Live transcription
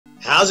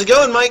How's it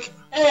going, Mike?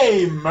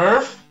 Hey,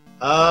 Murph.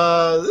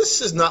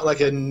 This is not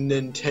like a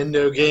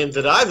Nintendo game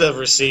that I've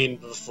ever seen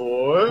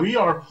before. We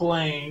are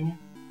playing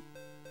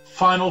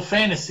Final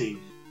Fantasy.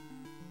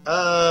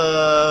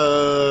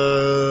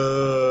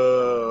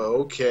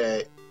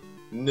 Okay.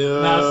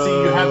 No. Now, see,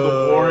 you have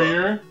the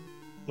warrior,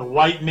 the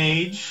white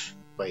mage.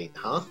 Wait,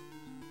 huh?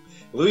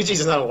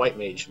 Luigi's not a white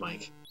mage,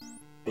 Mike.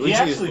 He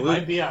actually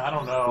might be, I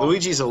don't know.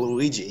 Luigi's a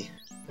Luigi.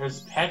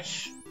 There's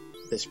Petch.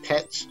 There's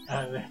Petch.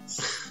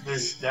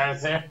 There's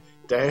there.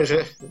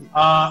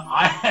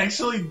 I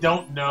actually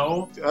don't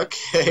know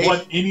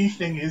what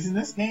anything is in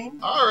this game.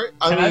 Alright.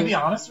 Can I be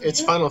honest with you?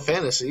 It's Final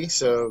Fantasy,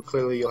 so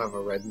clearly you'll have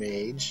a red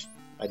mage,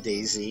 a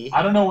Daisy.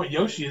 I don't know what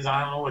Yoshi is. I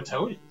don't know what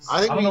Toad is.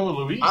 I don't know what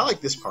Luigi is. I like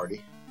this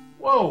party.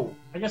 Whoa.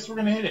 I guess we're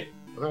going to hit it.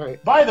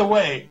 Alright. By the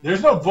way,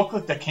 there's no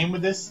booklet that came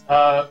with this.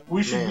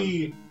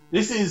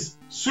 This is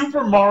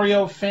Super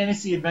Mario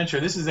Fantasy Adventure.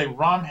 This is a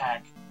ROM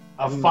hack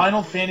of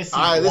Final Fantasy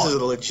 1. This is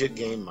a legit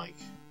game, Mike.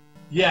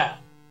 Yeah.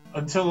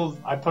 Until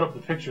I put up the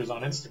pictures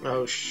on Instagram.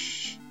 Oh,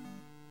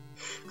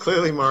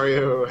 Clearly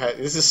Mario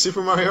this is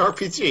Super Mario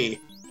RPG.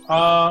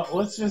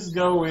 Let's just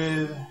go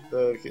with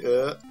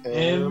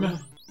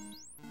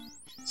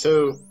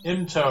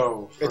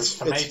Imto for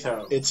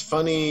tomato. It's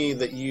funny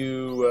that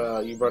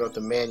you brought up the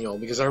manual,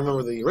 because I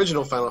remember the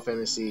original Final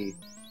Fantasy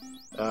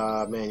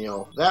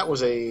manual. That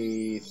was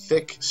a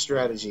thick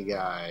strategy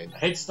guide. I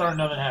hate starting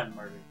nothing happened,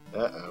 Murphy.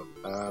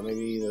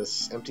 Maybe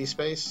this empty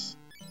space?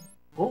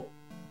 Oh.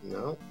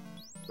 No.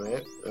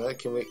 Wait,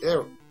 can we...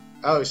 There.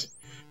 Oh,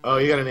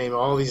 you gotta name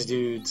all these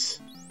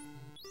dudes.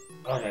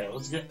 Okay,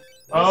 let's get...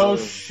 Oh,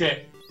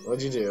 shit.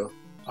 What'd you do?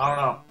 I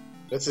don't know.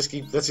 Let's just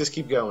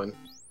keep going.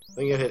 I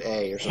think you gotta hit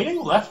A or something.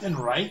 Hitting left and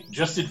right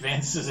just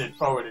advances it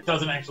forward. It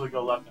doesn't actually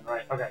go left and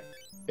right. Okay.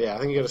 Yeah, I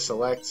think you gotta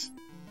select.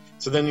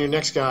 So then your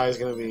next guy is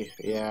gonna be...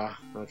 Yeah,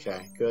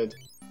 okay, good.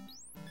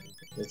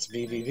 It's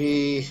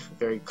BBB,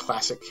 very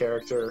classic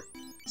character.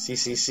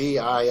 CCC,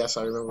 yes,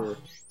 I remember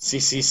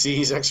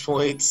CCC's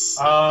exploits.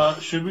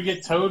 Should we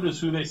get Toad as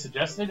who they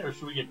suggested, or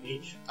should we get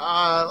Peach?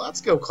 Let's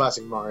go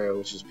classic Mario,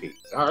 which is Peach.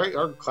 Alright,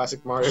 our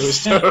classic Mario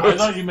is Toad. I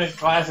thought you meant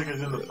classic as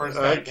in the first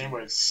guy it came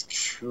with.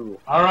 True.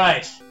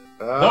 Alright.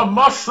 The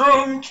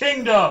Mushroom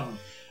Kingdom!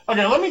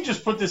 Okay, let me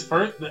just put this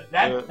first.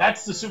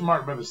 That's the Super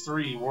Mario Bros.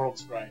 3 world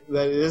sprite.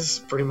 That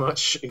is pretty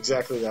much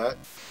exactly that.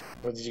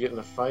 What, did you get in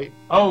a fight?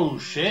 Oh,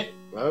 shit.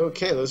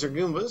 Okay, those are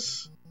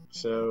Goombas.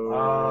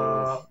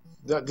 So...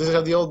 does it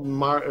have the old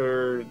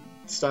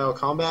style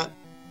combat?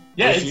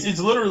 Yeah, it's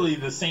literally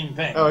the same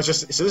thing. Oh, so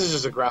this is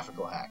just a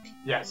graphical hack.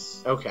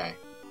 Yes. Okay.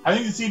 I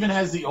think this even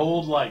has the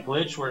old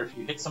glitch where if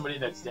you hit somebody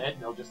that's dead,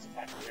 they'll just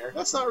attack you there.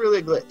 That's not really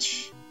a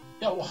glitch.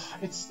 No, well,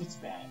 it's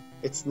bad.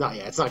 It's not.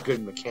 Yeah, it's not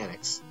good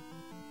mechanics.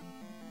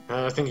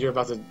 I think you're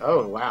about to.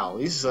 Oh wow,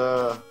 he's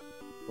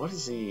what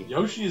is he?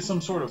 Yoshi is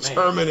some sort of mage.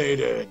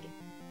 Terminated.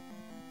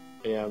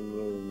 Yeah,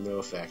 no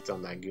effect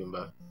on that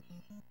Goomba.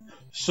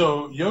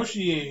 So,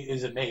 Yoshi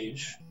is a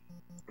mage.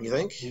 You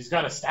think? He's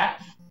got a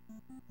staff.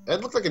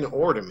 That looked like an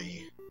ore to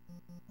me.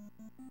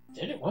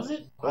 Did it? Was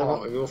it?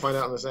 Well, we'll find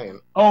out in a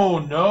second. Oh,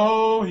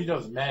 no! He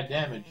does mad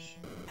damage.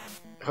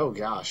 Oh,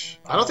 gosh.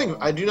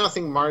 I do not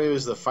think Mario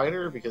is the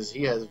fighter, because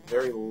he has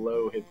very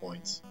low hit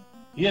points.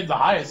 He had the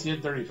highest. He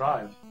had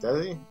 35.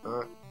 Does he?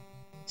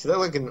 See, that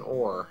looked like an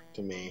ore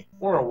to me.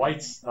 Or a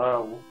white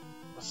a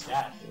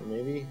staff.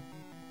 Maybe?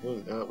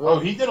 Well,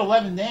 he did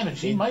 11 damage.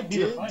 He might be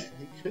the fighter.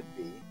 He could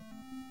be.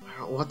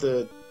 We'll have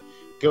to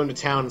go into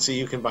town and see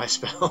you can buy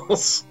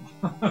spells.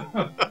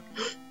 But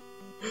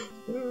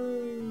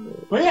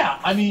yeah,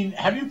 I mean,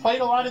 have you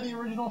played a lot of the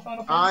original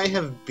Final Fantasy? I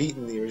have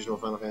beaten the original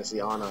Final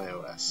Fantasy on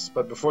iOS,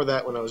 but before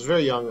that, when I was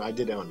very young, I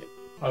did own it.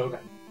 Oh, okay.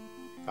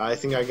 I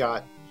think I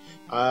got...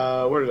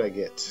 where did I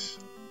get?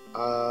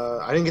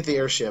 I didn't get the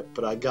airship,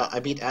 but I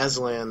beat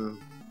Aslan,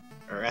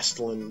 or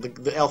Estlin,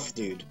 the elf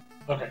dude.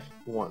 Okay.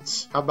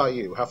 Once. How about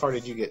you? How far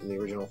did you get in the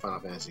original Final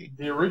Fantasy?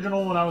 The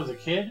original when I was a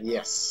kid?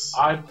 Yes.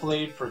 I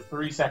played for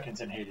 3 seconds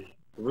and hated it.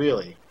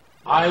 Really?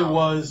 Wow. I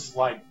was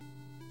like...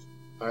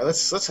 Alright,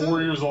 let's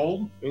 4 years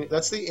old.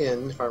 That's the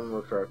end, if I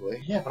remember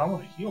correctly. Yeah, but I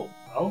want to heal,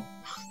 bro.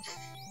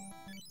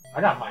 I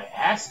got my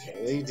ass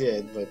kicked. Yeah, you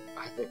did, but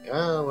I think...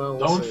 Oh, well,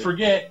 Don't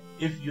forget,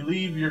 if you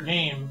leave your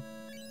game...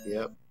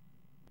 Yep.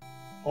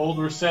 Hold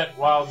reset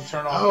while to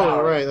turn off power.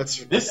 Oh, right.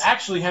 This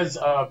actually has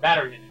a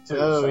battery in it, too.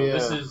 Oh, so yeah.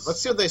 This is... Let's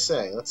see what they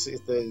say. Let's see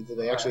if did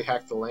they actually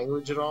hack the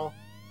language at all?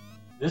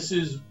 This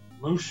is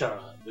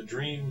Musha, the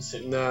Dream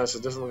City. No, so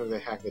it doesn't look like they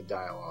hacked the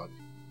dialogue.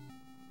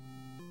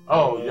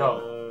 Oh,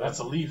 yo, that's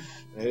a leaf.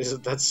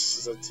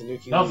 That's a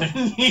Tanuki.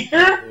 Nothing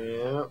here?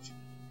 Yeah.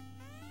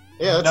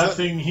 Yeah, that's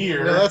nothing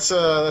here. No, that's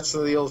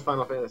the old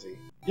Final Fantasy.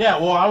 Yeah,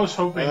 well, I was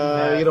hoping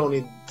that you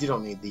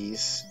don't need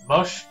these.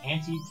 Mush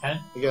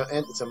anti-tent.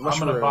 It's a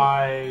mushroom. I'm gonna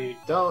buy.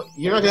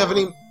 You're not gonna have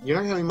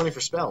any money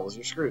for spells.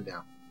 You're screwed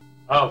now.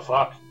 Oh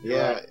fuck.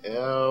 Yeah.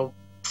 Right.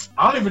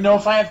 I don't even know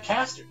if I have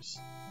casters.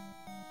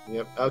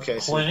 Yep. Okay.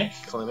 Clinic.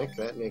 So clinic.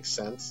 That makes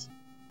sense.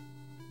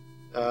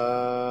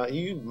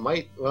 You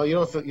might. Well, you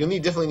don't. You'll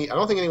definitely need. I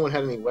don't think anyone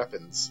had any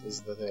weapons.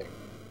 Is the thing.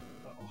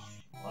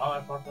 Well,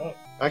 fuck up.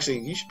 Actually,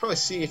 you should probably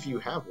see if you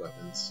have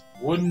weapons.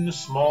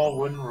 Small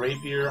wooden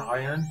rapier,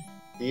 iron.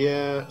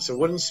 Yeah, so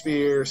wooden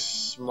spear,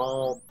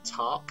 small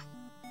top,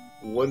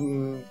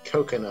 wooden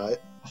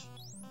coconut.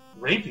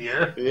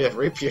 Rapier? Yeah,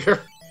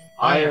 rapier.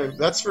 Iron.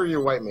 That's for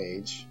your white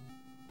mage.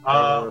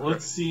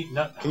 Let's see.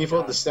 No, Can you pull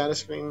up the status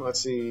screen? Let's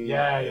see.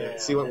 Yeah.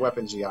 See what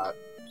weapons you got.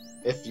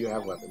 If you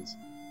have weapons.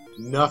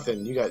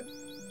 Nothing. You got...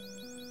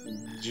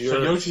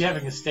 So Yoshi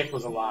having a stick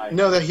was a lie.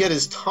 No, that he had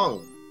his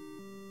tongue.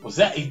 Was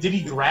that... Did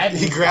he grab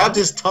his He grabbed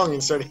his tongue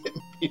and started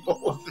hitting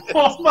people with it.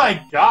 Oh my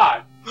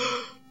god!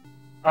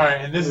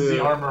 Alright, and this is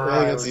the armor. I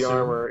think it's the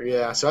armor,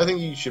 yeah. So I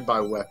think you should buy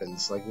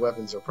weapons. Like,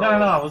 weapons are No,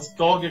 probably... let's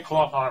go get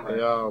cloth armor.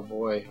 Oh,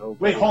 boy. Oh,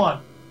 Wait, hold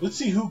on. Let's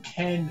see who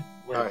can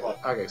wear right,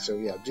 cloth. okay, so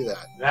yeah, do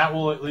that. That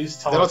will at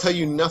least tell That'll us. tell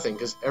you nothing,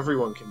 because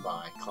everyone can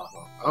buy cloth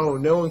armor. Oh,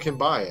 no one can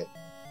buy it.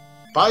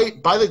 Buy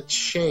the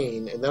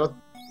chain, and that'll...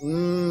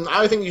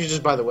 I think you should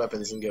just buy the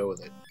weapons and go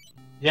with it.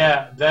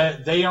 Yeah,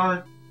 they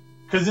aren't...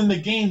 Because in the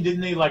game,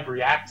 didn't they, like,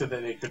 react to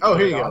that they could... Oh,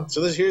 here you go.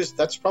 So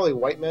that's probably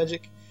white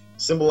magic,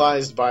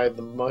 symbolized by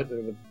the mud,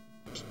 or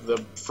the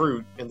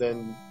fruit, and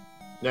then...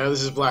 Now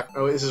this is black...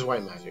 Oh, this is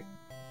white magic.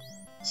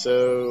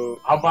 So...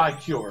 I'll buy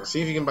Cure.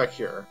 See if you can buy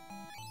Cure.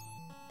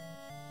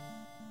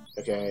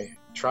 Okay,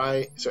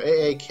 try... So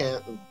AA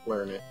can't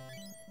learn it.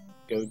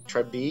 Go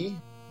try B.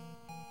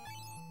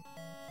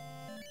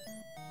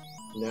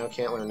 No,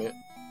 can't learn it.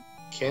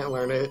 Can't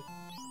learn it.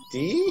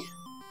 D?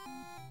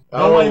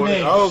 No white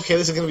mage. Oh, okay,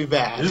 this is going to be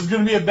bad. This is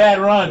going to be a bad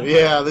run.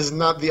 Yeah, this is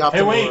not the optimal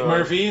Hey, wait, run.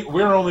 Murphy.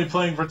 We're only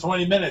playing for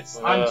 20 minutes.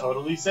 I'm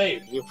totally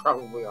safe. You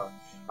probably are.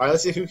 Alright,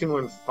 let's see who can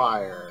learn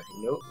fire.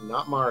 Nope,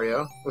 not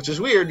Mario. Which is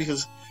weird,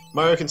 because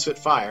Mario can spit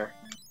fire.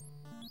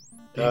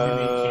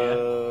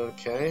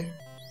 Okay.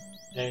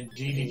 And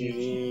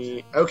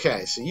DDD.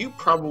 Okay, so you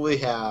probably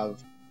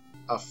have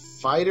a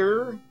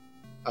fighter,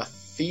 a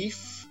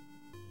thief.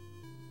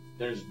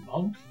 There's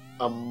Monk.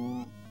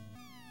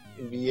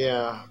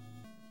 Yeah.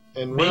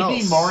 And what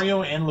Maybe else?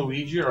 Mario and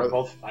Luigi are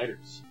both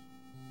fighters.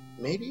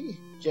 Maybe?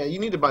 Yeah, you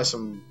need to buy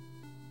some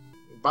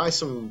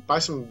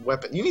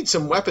weapons. You need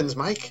some weapons,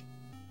 Mike.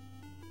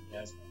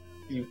 Yes.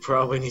 You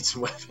probably need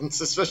some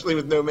weapons, especially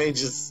with no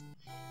mages.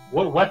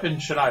 What weapon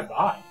should I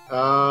buy?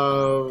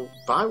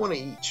 Buy one of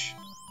each.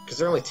 Because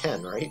they're only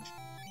 10, right?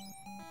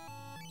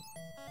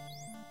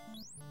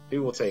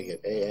 Who will take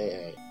it?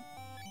 AAA.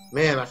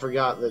 Man, I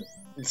forgot that.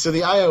 So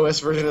the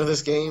iOS version of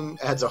this game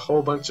adds a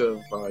whole bunch of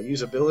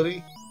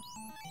usability.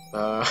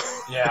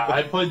 Yeah,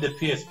 I played the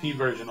PSP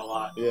version a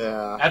lot.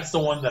 Yeah. That's the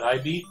one that I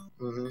beat.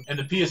 Mm-hmm. And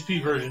the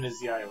PSP version is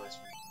the iOS version.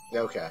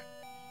 Okay.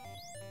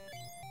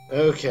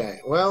 Okay,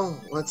 well,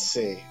 let's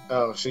see.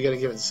 Oh, so you gotta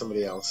give it to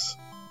somebody else.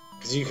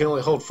 Because you can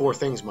only hold 4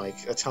 things,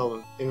 Mike. That's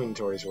how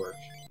inventories work.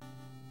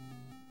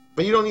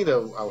 But you don't need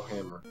a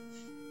hammer.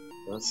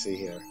 Let's see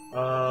here.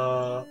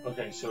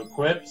 Okay, so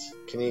equipped.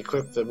 Can you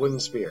equip the wooden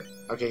spear?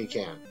 Okay, you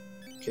can.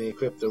 Can you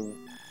equip that?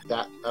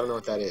 I don't know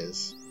what that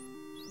is.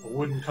 A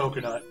wooden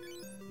coconut.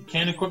 You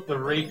can't equip the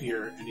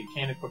rapier, and you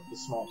can't equip the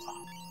small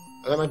top.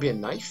 That might be a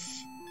knife?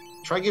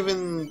 Try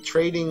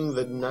trading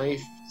the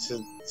knife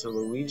to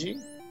Luigi?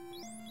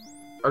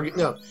 Or,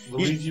 no.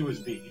 Luigi was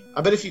B.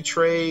 I bet if you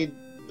trade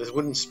the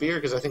wooden spear,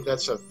 because I think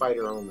that's a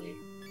fighter-only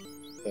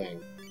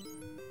thing.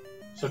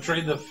 So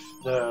trade the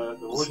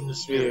wooden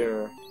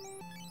spear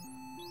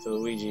to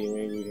Luigi,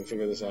 maybe we can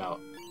figure this out.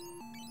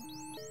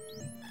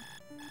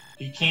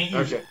 He can't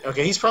use it.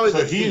 Okay, he's probably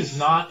so he is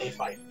not a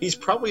fighter. He's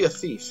probably a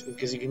thief,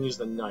 because he can use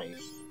the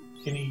knife.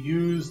 Can he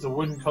use the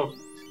wooden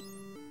coconut?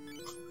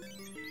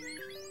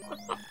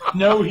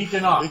 No, he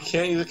cannot. He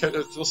can't use the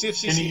coconut. We'll see if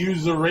CC... Can he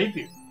use the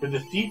rapier? Could the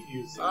thief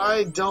use it?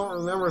 I don't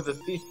remember if the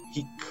thief...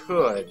 He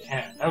could. He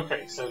can.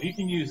 Okay, so he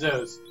can use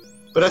those.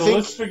 But so I think...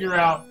 let's figure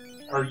out...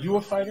 Are you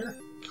a fighter?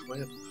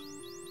 Clip.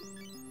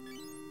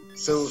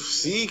 So,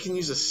 C can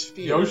use a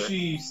spear.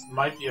 Yoshi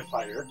might be a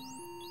fighter.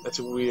 That's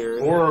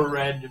weird. Or a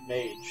red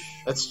mage.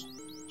 That's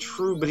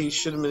true, but he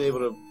should have been able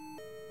to...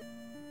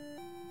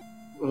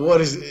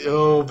 What is...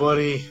 Oh,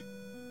 buddy.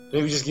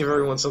 Maybe just give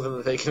everyone something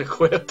that they can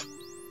equip.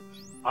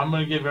 I'm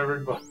going to give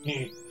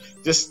everybody...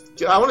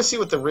 I want to see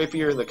what the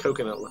rapier and the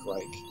coconut look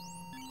like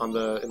in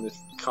the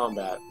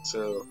combat,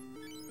 so...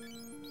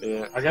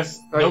 Yeah. I guess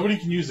nobody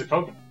can use the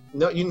coconut.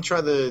 No, you can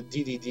try the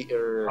DDD,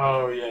 or...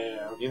 Oh,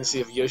 yeah. You can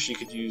see if Yoshi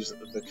could use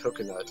the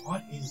coconut.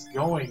 What is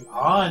going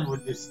on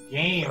with this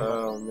game?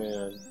 Oh,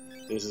 man.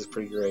 This is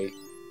pretty great.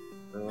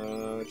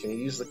 Can you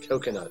use the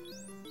coconut?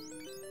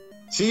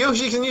 See,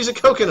 Yoshi can use a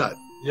coconut!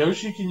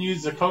 Yoshi can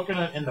use the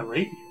coconut and the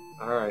rapier.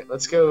 Alright,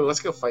 let's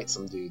go fight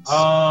some dudes.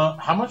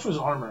 How much was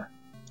armor?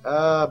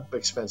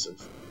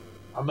 Expensive.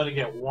 I'm gonna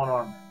get 1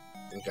 armor.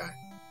 Okay.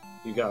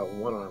 You got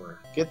 1 armor.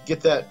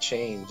 Get that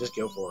chain. Just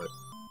go for it.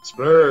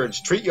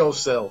 Splurge. Treat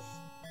yourself.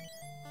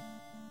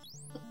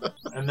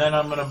 And then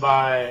I'm gonna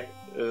buy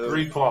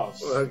 3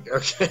 claws.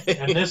 Okay.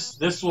 And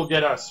this will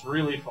get us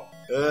really far.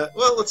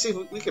 Well, let's see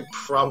if we could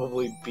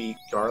probably beat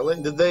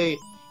Garland.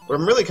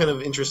 I'm really kind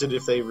of interested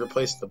if they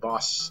replaced the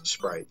boss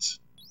sprites.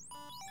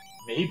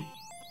 Maybe.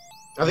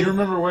 Do you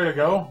remember where to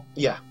go?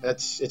 Yeah,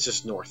 it's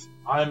just north.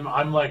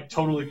 I'm like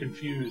totally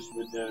confused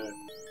with the.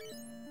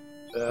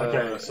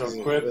 Okay, so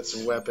equip. That's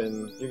a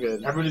weapon. You're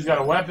good. Everybody's got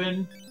a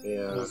weapon.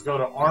 Yeah. Let's go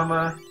to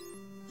armor.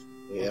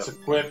 Yeah. It's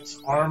equipped.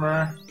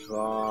 Armor.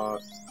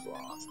 Cloth.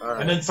 All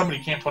right. And then somebody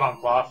can't put on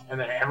cloth, and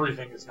then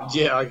everything is gone.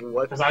 Yeah, I can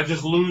what? Because I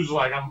just lose,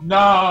 like,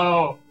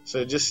 no!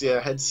 So just,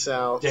 head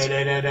south. What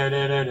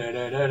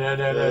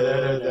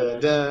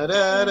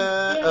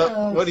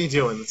What are you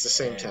doing? It's the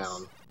same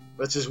town.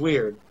 That's just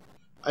weird.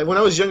 When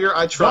I was younger,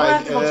 I tried. Don't I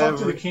have to go talk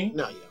to the king?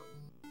 No, you don't.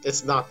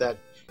 It's not that.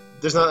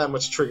 There's not that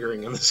much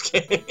triggering in this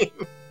game.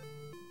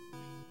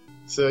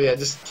 So yeah,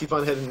 just keep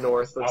on heading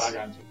north. I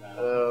got into that.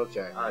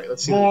 Okay, all right.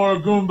 Let's see. More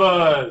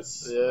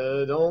Goombas.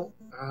 Don't.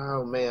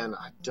 Oh man,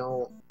 I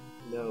don't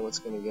know what's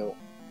gonna go.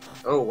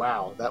 Oh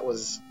wow, that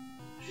was.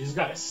 He's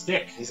got a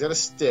stick. He's got a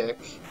stick.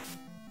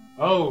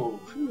 Oh.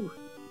 Whew.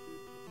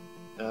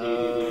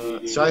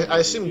 So I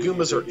assume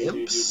Goombas are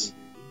imps.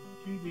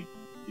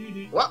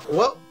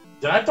 What?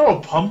 Did I throw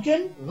a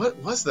pumpkin? What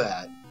was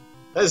that?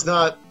 That is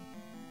not.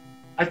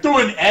 I threw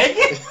an egg?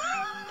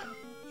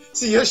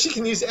 See, Yoshi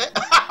can use egg.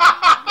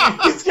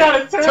 He's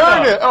got a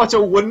turnip. Oh, it's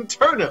a wooden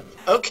turnip.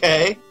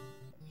 Okay.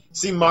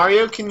 See,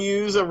 Mario can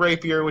use a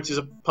rapier, which is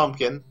a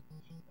pumpkin.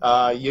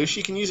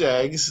 Yoshi can use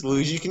eggs.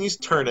 Luigi can use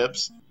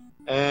turnips.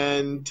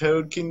 And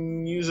Toad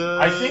can use a.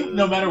 I think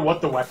no matter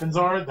what the weapons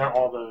are, they're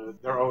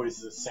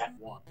always the set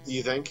ones.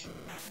 You think?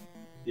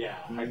 Yeah,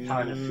 I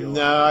kind of feel.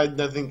 No, I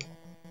think.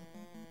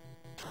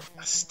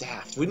 A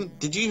staff.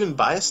 Did you even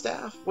buy a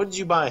staff? What did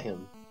you buy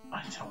him?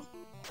 I don't.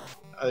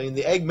 I mean,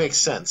 the egg makes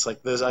sense.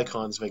 Like those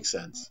icons make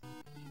sense.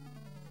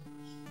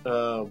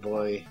 Oh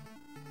boy.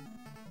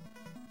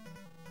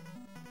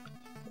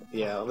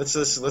 Yeah,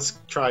 let's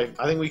try.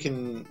 I think we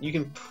can. You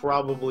can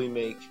probably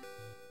make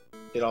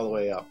it all the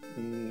way up.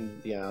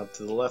 Yeah, up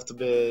to the left a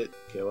bit.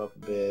 Go up a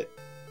bit.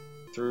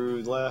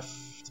 Through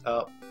left,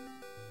 up.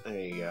 There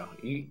you go.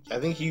 I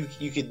think you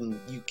can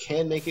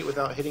make it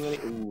without hitting any.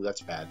 Ooh,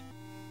 that's bad.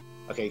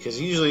 Okay, because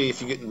usually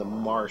if you get in the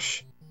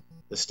marsh,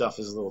 the stuff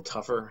is a little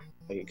tougher.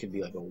 Like it could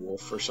be like a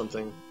wolf or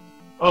something.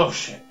 Oh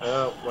shit.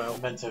 Oh well. I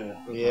meant to.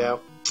 Yeah.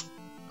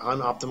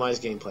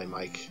 Unoptimized gameplay,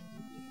 Mike.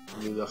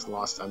 You just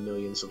lost 1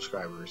 million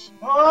subscribers.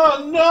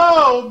 Oh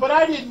no! But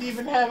I didn't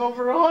even have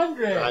over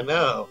 100. I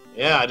know.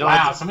 Yeah, I don't.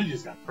 Wow, somebody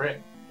just got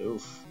crit.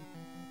 Oof.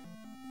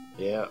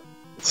 Yeah.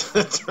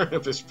 That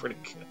turnip is pretty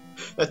good.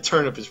 That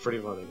turnip is pretty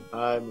funny.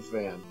 I'm a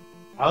fan.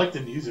 I like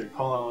the music.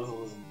 Hold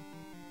on, listen.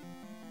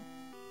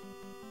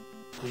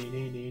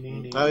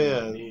 Oh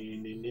yeah.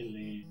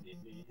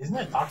 Isn't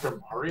that Dr.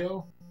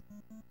 Mario?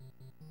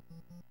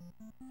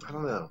 I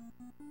don't know.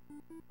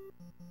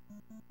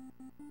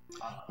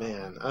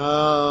 Man,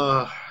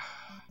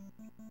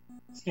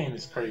 this game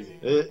is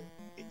crazy.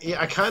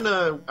 Yeah,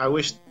 I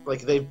wish,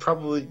 like, they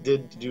probably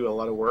did do a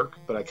lot of work,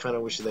 but I kind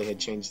of wish they had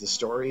changed the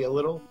story a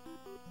little.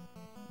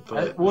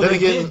 But well, they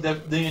did.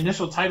 The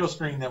initial title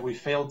screen that we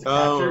failed to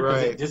capture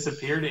because it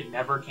disappeared, it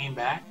never came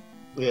back.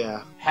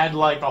 Yeah. Had,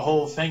 like, a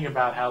whole thing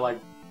about how, like,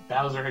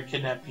 Bowser had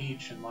kidnapped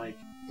Peach and, like...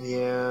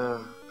 Yeah.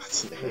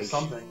 That's an egg.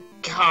 Something.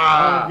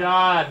 God! Oh,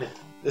 God!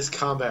 This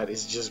combat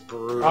is just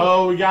brutal.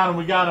 Oh, we got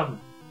him!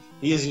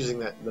 He is using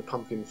the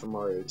pumpkin from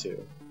Mario,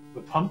 too.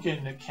 The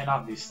pumpkin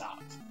cannot be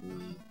stopped.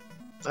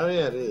 Oh,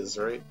 yeah, it is,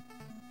 right?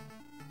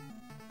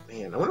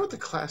 Man, I wonder what the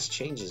class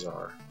changes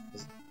are.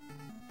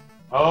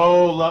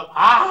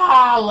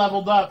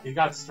 Leveled up! He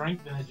got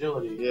strength and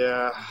agility.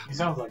 Yeah. He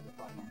sounds like the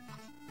fighter.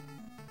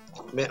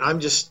 Man, I'm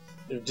just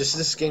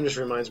this game just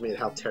reminds me of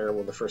how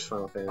terrible the first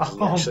Final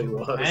Fantasy actually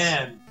was.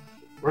 Man,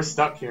 we're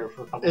stuck here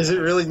for a couple. Is it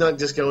really not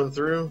just going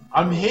through?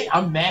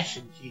 I'm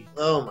mashing keys.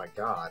 Oh my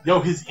god. Yo,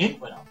 his int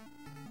went up.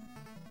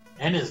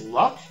 And his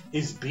luck?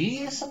 His B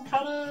is some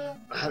kind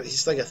of...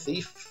 He's like a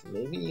thief,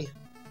 maybe?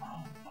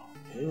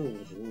 Ooh,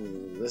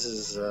 this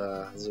is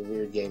a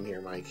weird game here,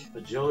 Mike.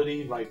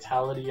 Agility,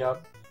 vitality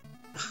up.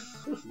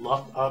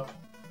 Luck up.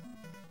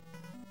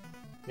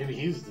 Maybe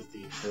he's the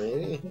thief.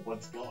 Maybe.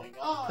 What's going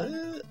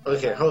on?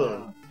 Okay, hold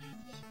on.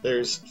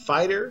 There's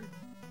fighter,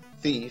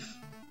 thief,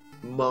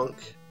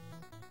 monk,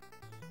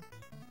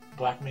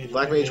 black mage,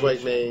 white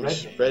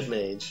mage, red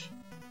mage.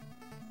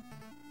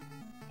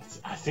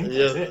 I think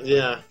that's it.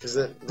 Yeah,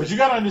 but you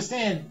gotta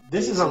understand,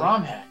 this is a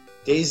ROM hack.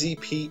 Daisy,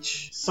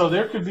 Peach. So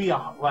there could be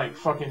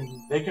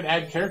they could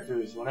add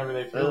characters whenever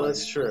they feel. Oh,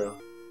 that's true.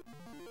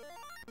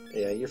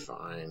 Yeah, you're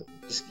fine.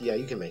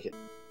 You can make it.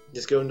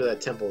 Just go into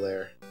that temple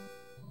there.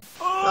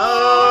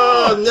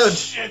 Oh no!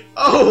 Shit.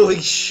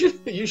 Holy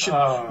shit! You should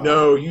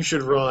no. You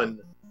should run.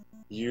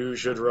 You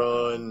should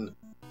run.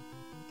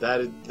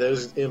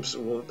 Those imps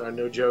are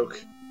no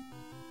joke.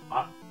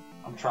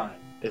 I'm trying.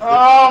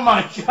 Oh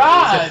my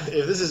god!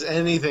 If this is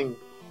anything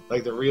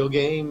like the real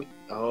game,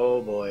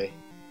 oh boy,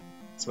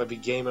 this might be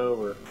game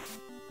over.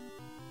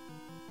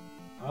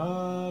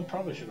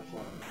 Probably should have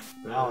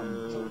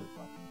flown.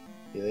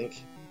 You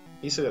think?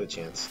 You still got a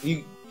chance.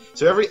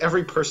 So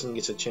every person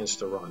gets a chance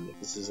to run.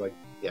 This is like,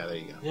 yeah, there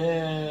you go.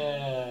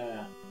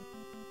 Yeah.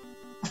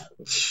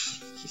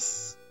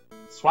 Jeez.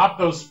 Swap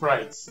those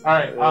sprites.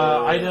 Alright,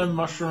 item,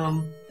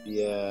 mushroom.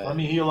 Yeah. Let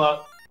me heal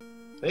up.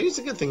 Maybe it's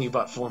a good thing you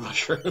bought 4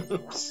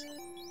 mushrooms.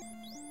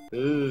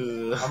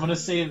 Ooh. I'm gonna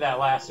save that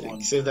last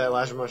one. Save that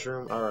last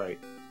mushroom? Alright.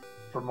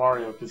 For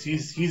Mario, because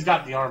he's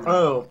got the armor.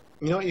 Oh,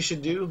 you know what you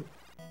should do?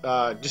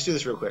 Just do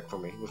this real quick for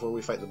me before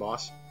we fight the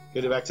boss.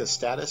 Go back to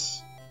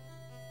status.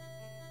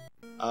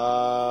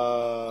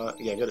 Yeah,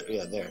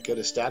 there. Go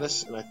to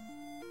status,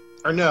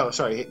 or no,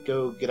 sorry.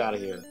 Get out of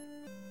here.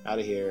 Out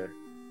of here.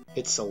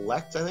 Hit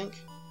select, I think.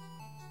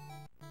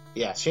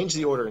 Yeah, change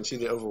the order and see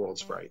the overworld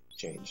sprite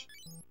change.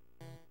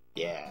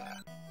 Yeah.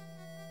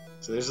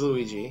 So there's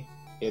Luigi.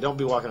 Yeah, don't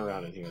be walking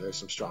around in here. There's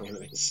some strong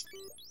enemies.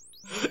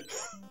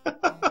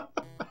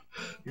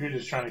 You're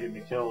just trying to get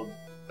me killed.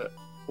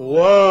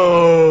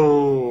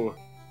 Whoa!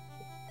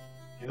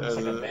 He looks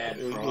like a bad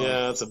frog.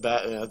 Yeah,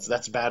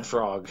 that's bad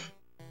frog.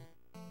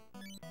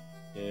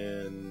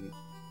 And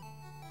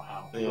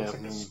wow, he looks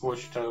like a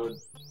squished toad.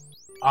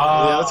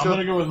 I'm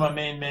gonna go with my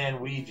main man,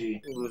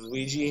 Ouija. With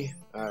Luigi?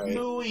 Alright.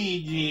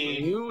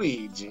 Luigi.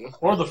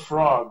 Or the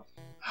frog.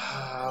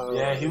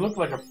 Yeah, he looked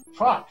like a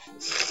frog.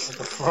 Like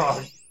a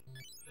frog.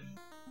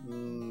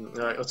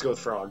 Alright, let's go with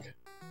frog.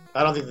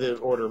 I don't think the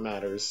order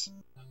matters.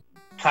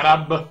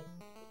 Crab.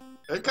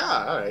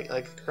 Alright,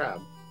 like a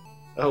crab.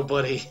 Oh,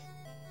 buddy.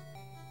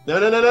 No.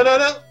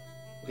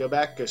 Go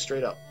back, go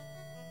straight up.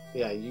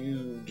 Yeah,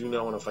 you do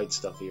not want to fight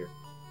stuff here.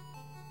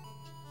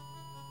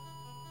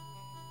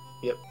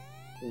 Yep.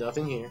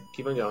 Nothing here.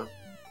 Keep on going.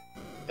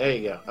 There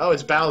you go. Oh,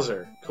 it's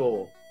Bowser.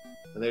 Cool.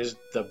 And there's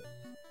the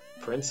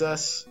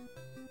princess.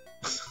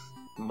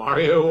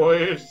 Mario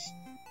Warriors.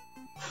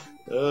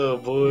 Oh,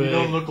 boy. You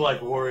don't look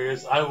like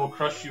warriors. I will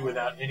crush you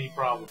without any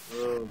problem.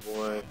 Oh,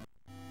 boy.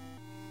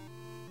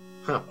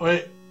 Huh.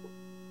 Wait.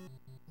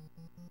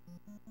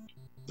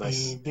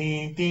 Nice.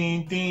 Ding,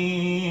 ding,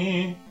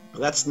 ding.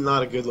 That's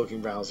not a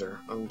good-looking Bowser.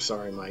 I'm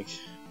sorry, Mike.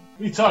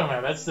 What are you talking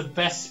about? That's the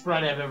best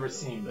sprite I've ever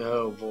seen.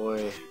 Oh,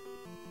 boy.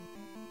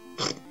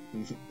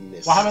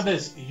 Well, how about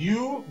this?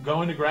 You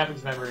go into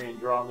graphics memory and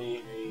draw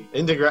me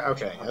a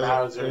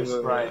Bowser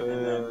sprite,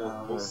 and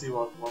then we'll see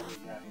what we got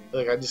here.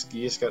 Look,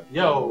 you just got...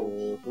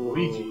 Yo,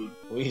 Luigi.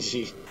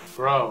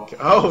 Bro.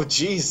 Oh,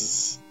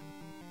 Jesus.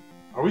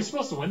 Are we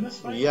supposed to win this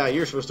fight? Yeah,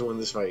 you're supposed to win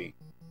this fight.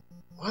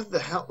 What the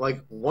hell?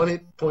 Like, 1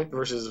 hit point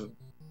versus...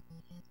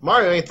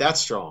 Mario ain't that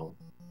strong.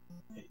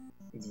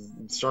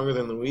 Stronger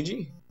than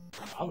Luigi?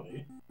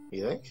 Probably.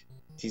 You think?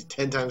 He's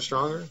 10 times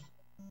stronger?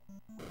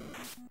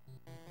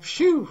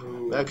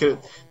 Phew! That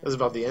was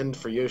about the end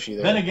for Yoshi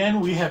there. Then again,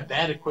 we have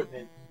bad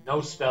equipment,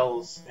 no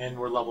spells, and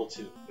we're level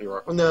 2.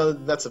 No,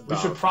 that's about... We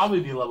should probably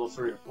be level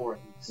 3 or 4 at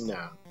least.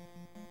 No.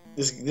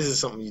 This is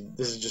something...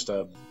 This is just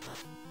a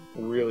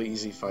really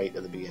easy fight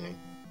at the beginning.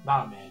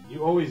 Nah, man.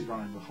 You always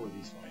grind before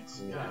these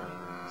fights.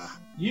 Nah.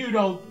 You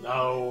don't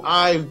know.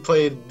 I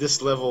played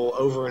this level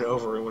over and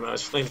over when I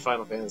was playing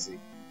Final Fantasy.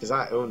 Because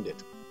I owned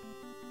it.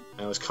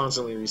 And I was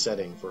constantly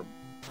resetting for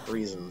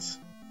reasons.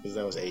 Because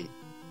that was 8.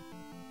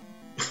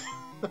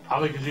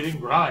 Probably because you didn't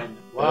grind.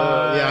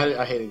 Yeah,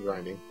 I hated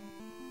grinding.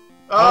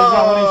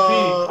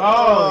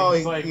 Oh,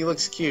 he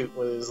looks cute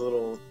with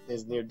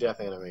his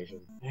near-death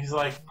animation. He's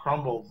like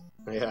crumbled.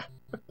 Yeah.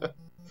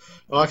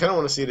 Well, I kind of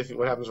want to see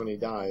what happens when he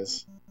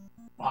dies.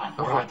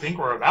 I think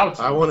we're about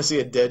to. I want to see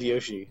a dead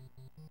Yoshi.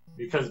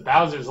 Because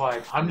Bowser's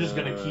like, I'm just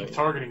going to keep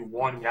targeting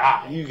one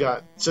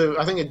guy. So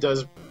I think it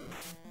does...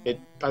 I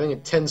think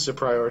it tends to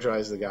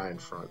prioritize the guy in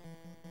front.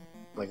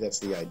 Like, that's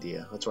the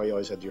idea. That's why you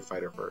always had your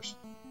fighter first.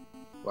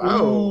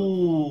 Wow.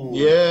 Ooh.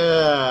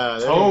 Yeah.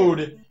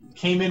 Toad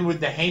came in with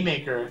the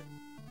haymaker.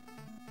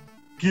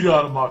 Get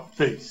out of my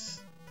face.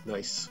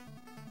 Nice.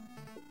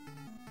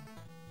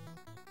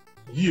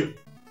 Yeah.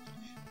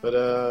 But,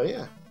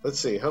 yeah. Let's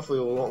see. Hopefully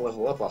we won't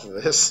level up off of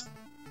this.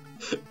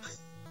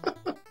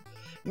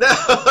 No!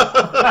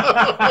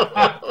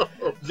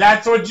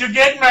 That's what you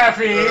get,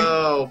 Murphy!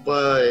 Oh,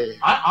 boy.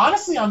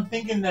 Honestly, I'm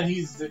thinking that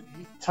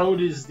Toad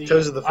is the...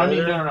 Toad's the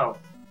fighter? I mean, no.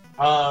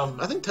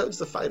 I think Toad's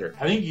the fighter.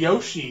 I think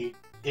Yoshi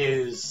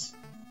is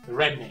the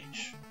red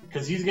mage.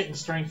 Because he's getting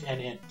strength and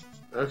int.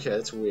 Okay,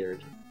 that's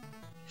weird.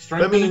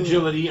 Strength and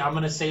agility, I'm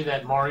going to say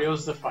that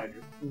Mario's the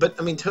fighter. But,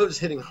 I mean, Toad's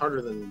hitting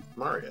harder than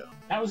Mario.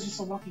 That was just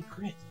a lucky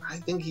crit. I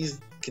think he's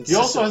consistent. He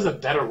also has a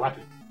better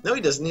weapon. No,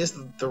 he doesn't. He has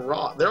the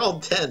raw. They're all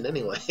 10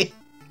 anyway.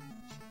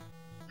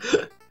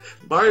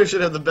 Mario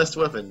should have the best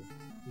weapon.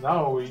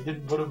 No, he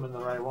didn't put him in the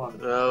right one.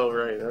 Oh,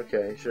 right.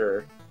 Okay,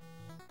 sure.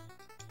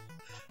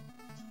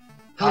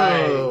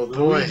 Oh,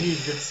 boy.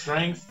 Luigi's good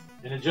strength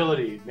and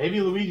agility. Maybe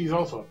Luigi's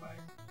also a fighter.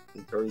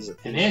 Or he's a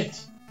thief. And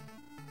int.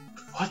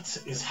 What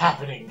is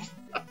happening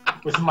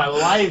with my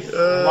life?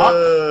 Luck?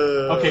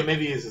 Okay,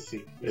 maybe he is a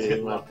thief. He's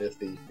getting luck. A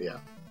thief, yeah.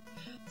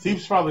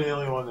 Thief's probably the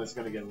only one that's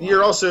going to get luck.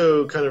 You're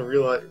also kind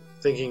of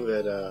thinking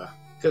that,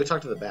 go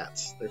talk to the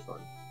bats. They're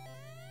fun.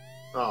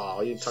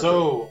 Oh, you talk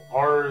So,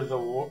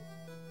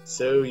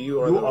 So you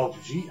are the... Oh,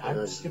 gee, I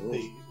skipped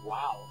the...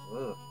 Wow.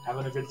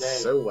 Having a good day.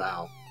 So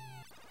wow.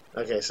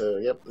 Okay, so,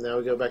 yep, now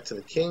we go back to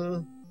the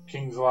king.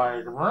 King's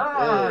like,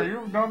 "Rah,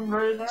 you've done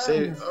great things."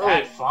 Say, oh.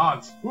 That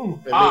font. Ooh,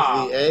 And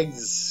make the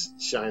eggs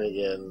shine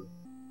again.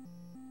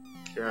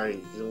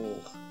 Right.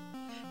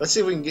 Let's see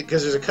if we can get,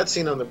 because there's a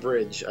cutscene on the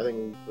bridge. I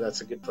think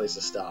that's a good place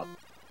to stop.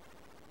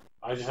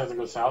 I just have to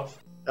go south?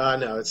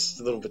 No, it's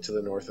a little bit to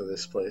the north of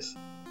this place.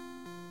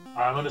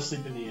 Alright, I'm gonna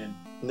sleep in the inn.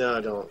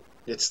 No, don't.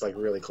 It's like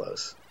really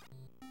close.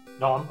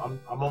 No, I'm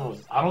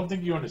almost. I don't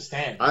think you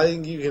understand. I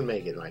think you can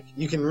make it, Mike.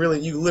 You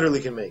literally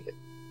can make it.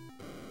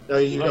 No,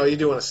 you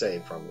do want to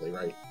save, probably,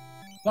 right?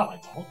 No, I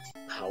don't.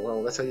 Oh,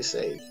 well, that's how you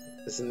save.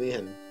 It's in the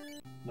end.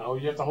 No,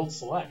 you have to hold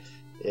select.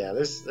 Yeah,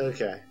 there's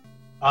okay.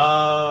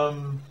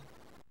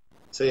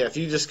 So yeah, if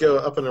you just go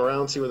up and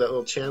around, see where that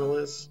little channel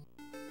is.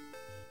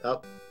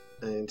 Up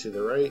and to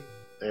the right.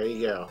 There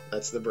you go.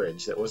 That's the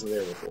bridge. That wasn't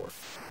there before.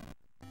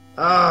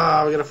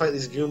 Ah, we gotta fight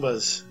these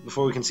Goombas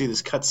before we can see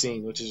this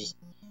cutscene, which is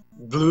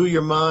blew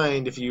your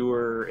mind if you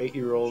were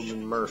 8-year-old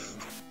in Murph.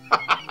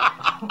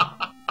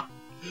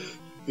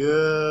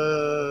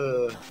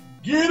 Yeah.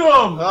 Get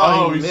him!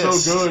 Oh, he's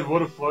missed. so good.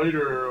 What a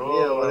fighter. Oh.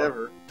 Yeah,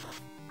 whatever.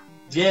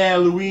 Yeah,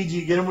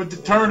 Luigi, get him with the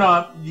turn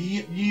up.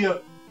 Yeah.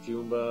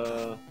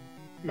 Goomba.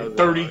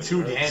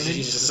 32 damage.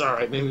 Jesus,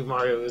 alright, maybe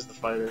Mario is the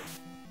fighter.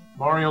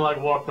 Mario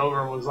like walked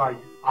over and was like,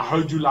 I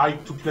heard you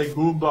like to play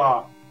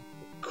Goomba.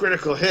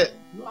 Critical hit.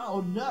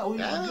 Oh no,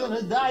 he's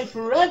gonna die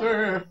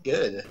forever.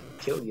 Good.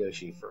 Kill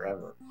Yoshi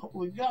forever. Oh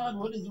my god,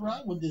 what is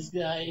wrong with this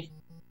guy?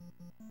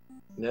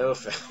 No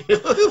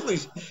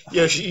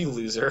Yoshi, you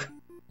loser.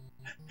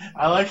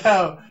 I like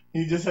how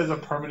he just has a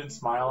permanent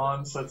smile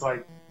on, so it's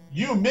like,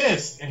 you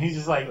missed! And he's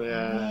just like,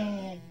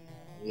 yeah.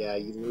 Yeah,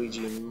 you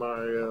Luigi and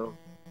Mario.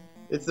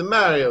 It's the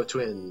Mario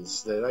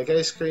twins. They like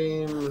ice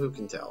cream, who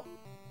can tell?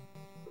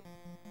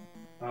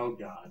 Oh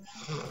god.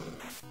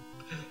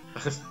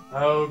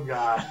 Oh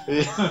god.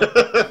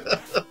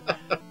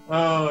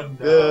 Oh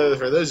no.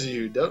 For those of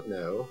you who don't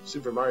know,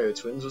 Super Mario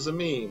Twins was a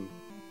meme.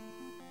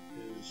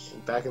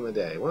 Back in the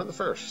day. One of the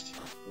first.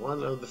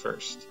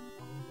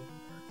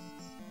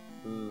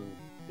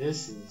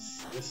 This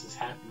is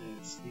happening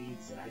at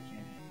speeds that I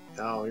can't handle.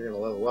 Oh, you're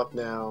gonna level up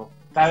now.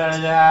 Da, da,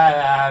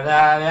 da,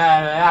 da,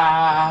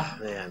 da,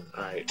 da. Man,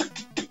 alright.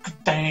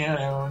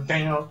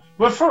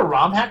 But for a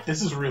ROM hack,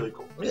 this is really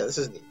cool. Yeah, this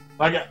is neat.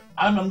 Like,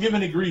 I'm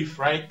giving it grief,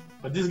 right?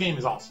 But this game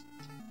is awesome.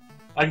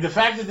 Like, the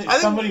fact that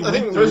somebody I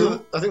think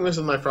through... most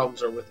of my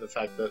problems are with the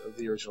fact that of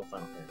the original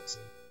Final Fantasy.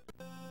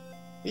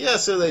 Yeah,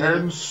 so they...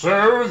 And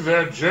so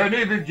their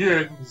journey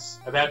begins.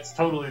 That's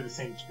totally the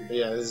same screen.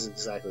 Yeah, this is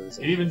exactly the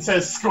same. It even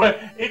says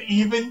Square. It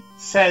even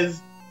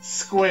says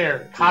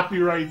Square.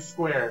 Copyright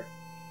Square.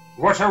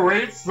 What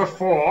awaits the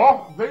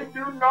four? They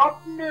do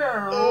not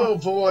know. Oh,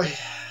 boy.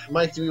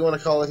 Mike, do we want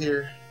to call it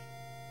here?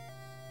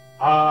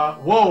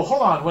 Whoa,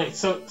 hold on, wait,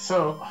 so...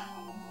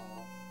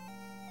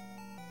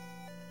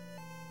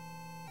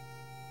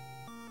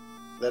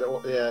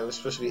 Yeah, it was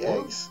supposed to be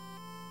eggs.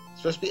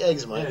 It's supposed to be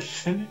eggs, Mike.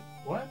 Yeah,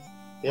 what?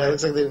 Yeah, it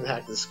looks like they didn't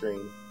hack the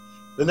screen.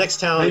 The next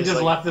town... They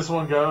just let this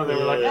one go, they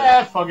were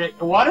like, fuck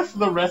it. What if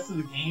the rest of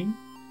the game,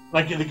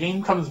 like, the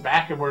game comes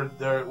back and we're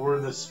the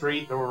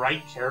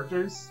right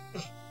characters?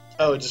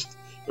 Oh, it just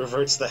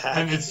reverts the hack?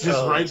 And it's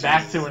just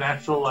back to an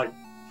actual, like,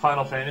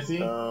 Final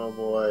Fantasy? Oh,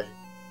 boy.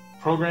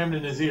 Programmed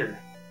in his ear.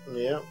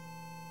 Yep.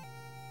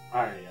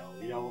 Alright,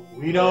 we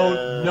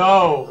don't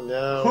know.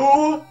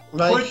 No. Who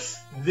puts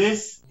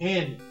this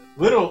in?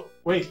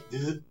 Wait,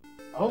 is it?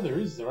 Oh, there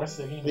is the rest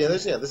of the game. Yeah,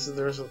 this is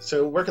the rest of.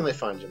 So where can they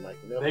find you, Mike?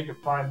 They could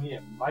find me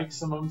at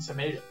Mikesimum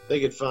Tomato. They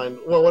could find.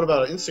 Well, what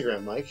about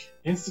Instagram, Mike?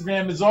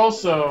 Instagram is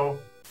also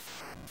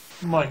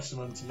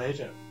Mikesimum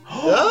Tomato.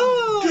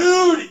 Oh,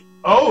 dude!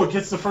 Oh, it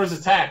gets the first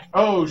attack.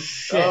 Oh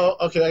shit! Oh,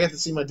 okay. I got to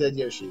see my dead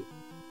Yoshi.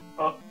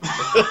 Oh.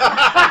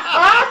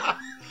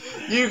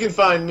 You can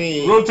find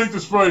me. Rotate the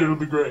sprite; it'll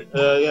be great.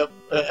 Yep,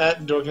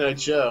 at Dork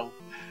Night Show.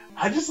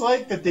 I just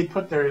like that they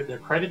put their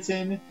credits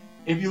in.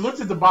 If you looked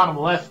at the bottom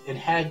left, it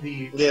had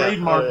the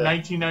trademark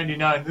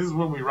 1999. This is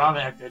when we ROM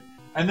hacked it,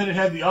 and then it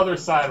had the other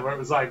side where it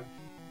was like,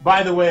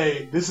 by the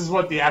way, this is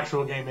what the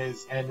actual game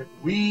is, and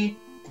we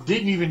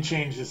didn't even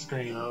change the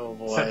screen,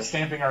 except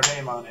stamping our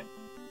name on it.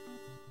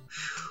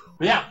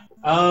 But yeah,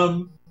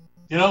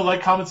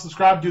 like, comment,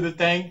 subscribe, do the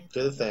thing.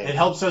 Do the thing. It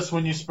helps us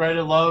when you spread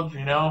it, love.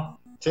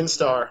 10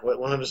 star,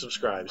 100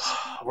 subscribes.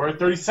 We're at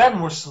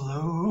 37. We're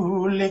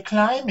slowly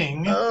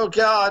climbing. Oh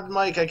God,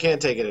 Mike, I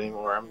can't take it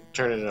anymore. I'm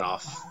turning it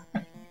off.